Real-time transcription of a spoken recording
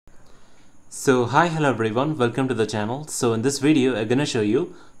Hello everyone, welcome to the channel. So in this video I'm gonna show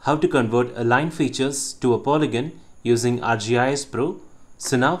you how to convert a line features to a polygon using ArcGIS Pro.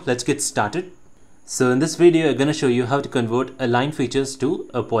 So now let's get started. So in this video I'm gonna show you how to convert a line features to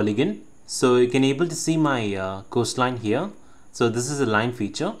a polygon. So you can able to see my coastline here. So this is a line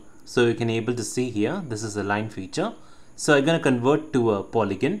feature. So you can able to see here, this is a line feature. So I'm gonna convert to a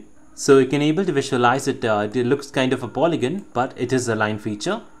polygon. So you can able to visualize it. It looks kind of a polygon, but it is a line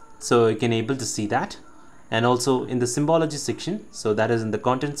feature. So you can able to see that, and also in the symbology section, so that is in the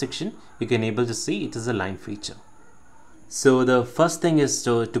content section, you can able to see it is a line feature. So the first thing is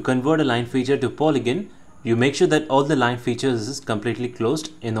to convert a line feature to polygon, you make sure that all the line features is completely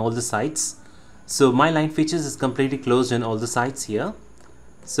closed in all the sides. So my line features is completely closed in all the sides here.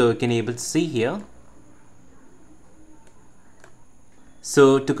 So you can able to see here.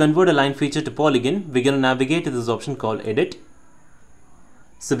 So to convert a line feature to polygon, we're going to navigate to this option called edit.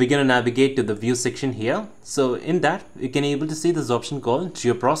 So we're going to navigate to the view section here. So in that, you can able to see this option called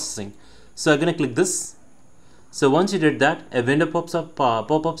geoprocessing. So I'm going to click this. So once you did that, a window pops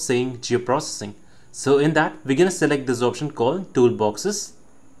up saying geoprocessing. So in that, we're going to select this option called toolboxes.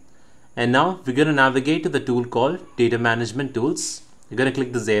 And now we're going to navigate to the tool called data management tools. You're going to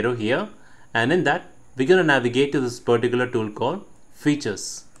click this arrow here. And in that, we're going to navigate to this particular tool called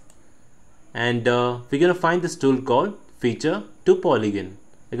features. And we're going to find this tool called feature to polygon.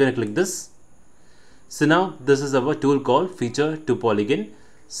 We're going to click this. So now this is our tool called feature to polygon.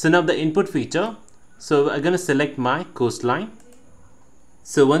 So now the input feature, so I'm going to select my coastline.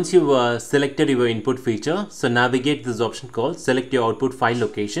 So once you've selected your input feature, so navigate this option called select your output file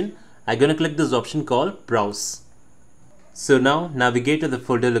location. I'm going to click this option called browse. So now navigate to the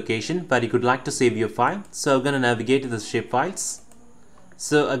folder location where you could like to save your file. So I'm going to navigate to the shape files.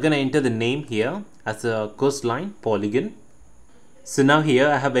 So I'm going to enter the name here as a coastline polygon. So now here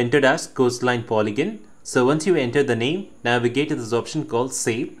I have entered as coastline polygon. So once you enter the name, navigate to this option called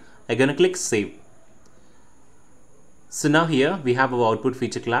save. I'm going to click save. So now here we have our output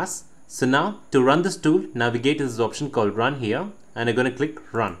feature class. So now to run this tool, navigate to this option called run here, and I'm going to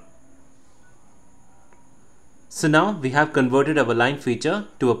click run. So now we have converted our line feature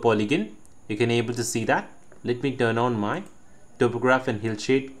to a polygon. You can able to see that. Let me turn on my topograph and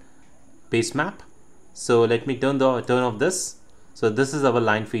hillshade base map. So let me turn off this. So this is our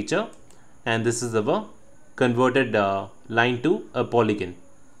line feature, and this is our converted line to a polygon.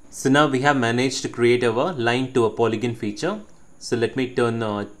 So now we have managed to create our line to a polygon feature. So let me turn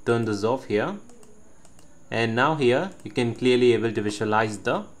this off here, and now here you can clearly able to visualize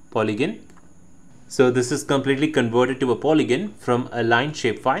the polygon. So this is completely converted to a polygon from a line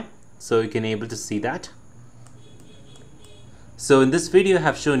shapefile. So you can able to see that. So in this video I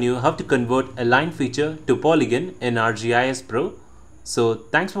have shown you how to convert a line feature to polygon in ArcGIS Pro. So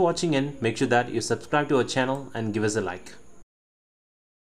thanks for watching, and make sure that you subscribe to our channel and give us a like.